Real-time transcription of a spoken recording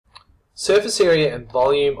surface area and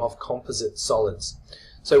volume of composite solids.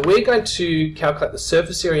 So we're going to calculate the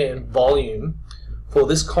surface area and volume for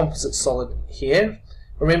this composite solid here.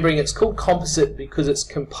 Remembering it's called composite because it's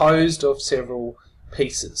composed of several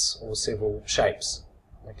pieces or several shapes.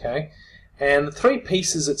 Okay, and the three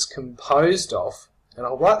pieces it's composed of, and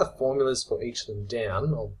I'll write the formulas for each of them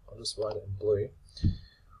down. I'll just write it in blue.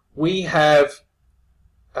 We have,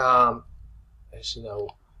 actually no,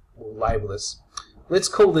 we'll label this. Let's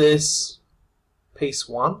call this piece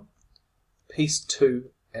 1, piece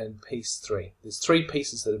 2, and piece 3. There's three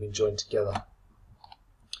pieces that have been joined together.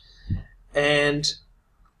 And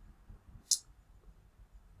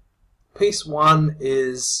piece 1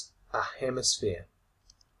 is a hemisphere.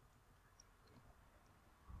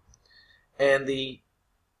 And the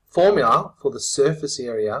formula for the surface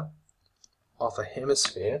area of a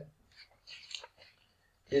hemisphere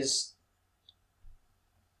is,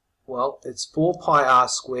 well, it's 4 pi r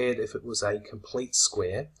squared if it was a complete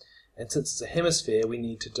square, and since it's a hemisphere we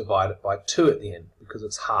need to divide it by 2 at the end because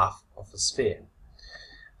it's half of a sphere.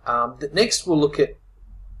 Next we'll look at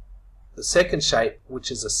the second shape, which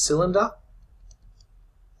is a cylinder,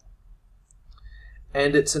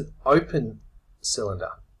 and it's an open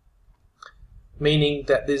cylinder, meaning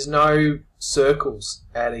that there's no circles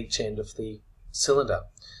at each end of the cylinder.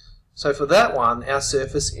 So for that one, our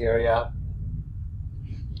surface area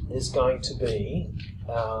is going to be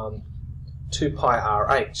 2 pi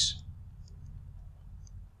RH.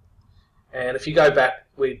 And if you go back,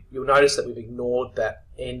 you'll notice that we've ignored that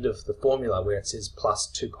end of the formula where it says plus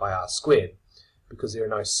 2 pi r squared because there are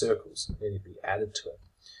no circles that need to be added to it.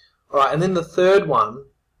 Alright, and then the third one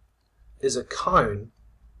is a cone.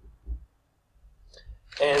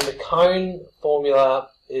 And the cone formula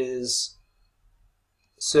is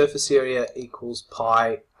surface area equals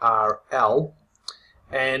pi RL,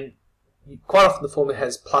 and quite often the formula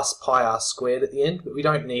has plus pi r squared at the end, but we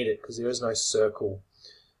don't need it because there is no circle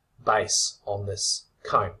base on this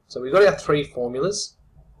cone. So we've got our three formulas,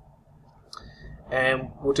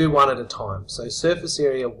 and we'll do one at a time. So surface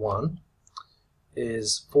area 1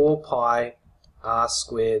 is 4 pi r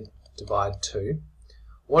squared divided 2.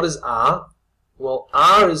 What is r? Well,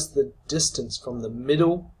 r is the distance from the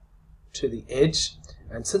middle to the edge,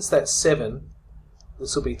 and since that's 7,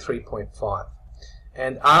 this will be 3.5.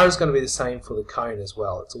 And r is going to be the same for the cone as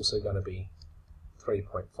well. It's also going to be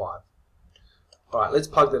 3.5. Alright, let's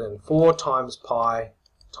plug that in. 4 times pi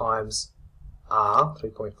times r,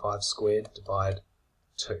 3.5 squared, divide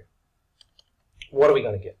 2. What are we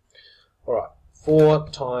going to get? Alright, 4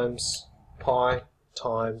 times pi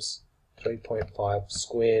times 3.5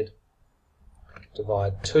 squared,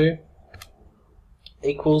 divide 2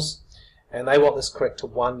 equals, and they want this correct to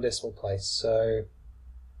 1 decimal place, so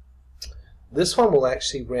this one will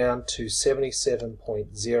actually round to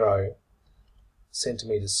 77.0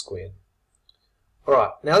 centimeters squared.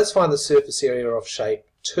 Alright, now let's find the surface area of shape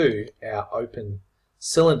 2, our open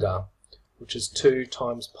cylinder, which is 2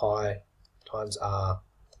 times pi times r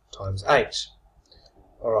times h.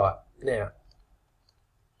 Alright, now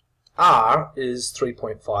r is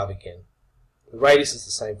 3.5 again. The radius is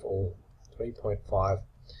the same for all, 3.5,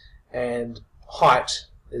 and height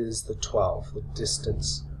is the 12, the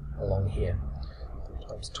distance along here. 3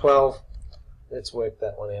 times 12, let's work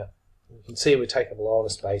that one out. You can see we're taking up a lot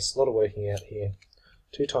of space, a lot of working out here.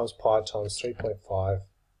 2 times pi times 3.5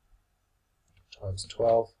 times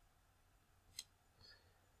 12,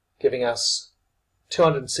 giving us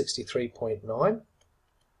 263.9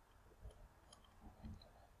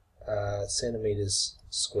 centimeters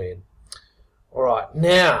squared. Alright,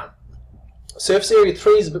 now surface area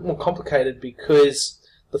 3 is a bit more complicated because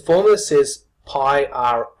the formula says pi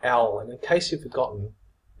RL, and in case you've forgotten,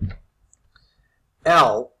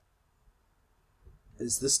 L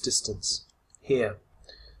is this distance here.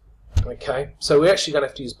 Okay, so we're actually going to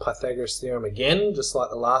have to use Pythagoras Theorem again, just like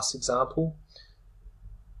the last example.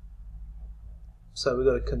 So we've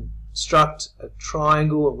got to construct a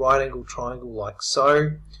triangle, a right angle triangle like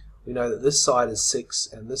so. We know that this side is 6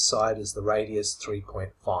 and this side is the radius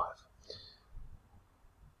 3.5.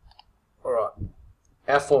 Alright,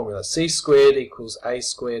 our formula, c squared equals a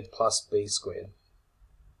squared plus b squared.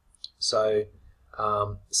 So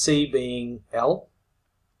c being L,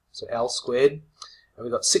 so L squared, and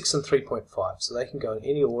we've got 6 and 3.5, so they can go in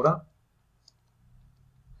any order.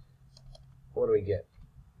 What do we get?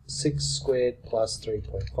 6 squared plus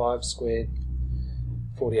 3.5 squared,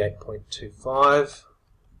 48.25.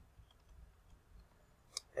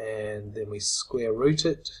 And then we square root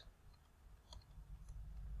it.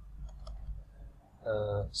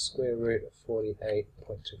 Square root of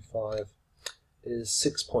 48.25 is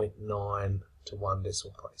 6.9 to 1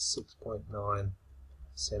 decimal place, 6.9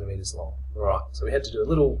 centimeters long. Right, so we had to do a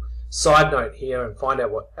little side note here and find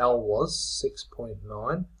out what L was.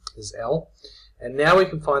 6.9 is L. And now we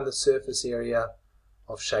can find the surface area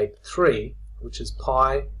of shape 3, which is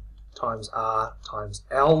pi times r times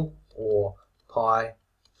L, or pi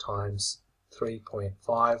times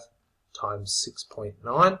 3.5 times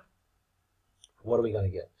 6.9. What are we going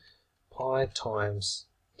to get? Pi times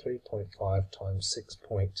 3.5 times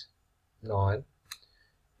 6.9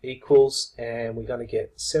 equals, and we're going to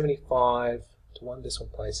get 75 to 1 decimal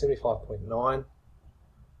place, 75.9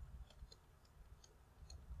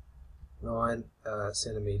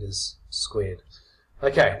 centimeters squared.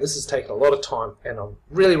 Okay, this has taken a lot of time and I'm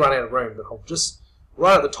really running out of room, but I'll just,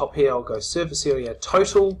 right at the top here, I'll go surface area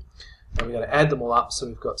total, and we're going to add them all up. So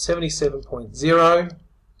we've got 77.0,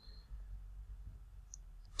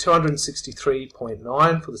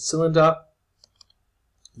 263.9 for the cylinder,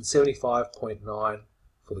 and 75.9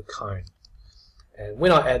 for the cone. And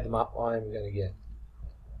when I add them up, I'm going to get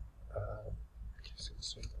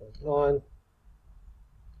 67.9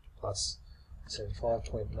 plus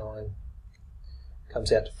 75.9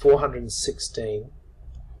 comes out to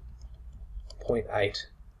 416.8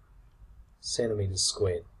 centimeters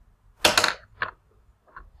squared.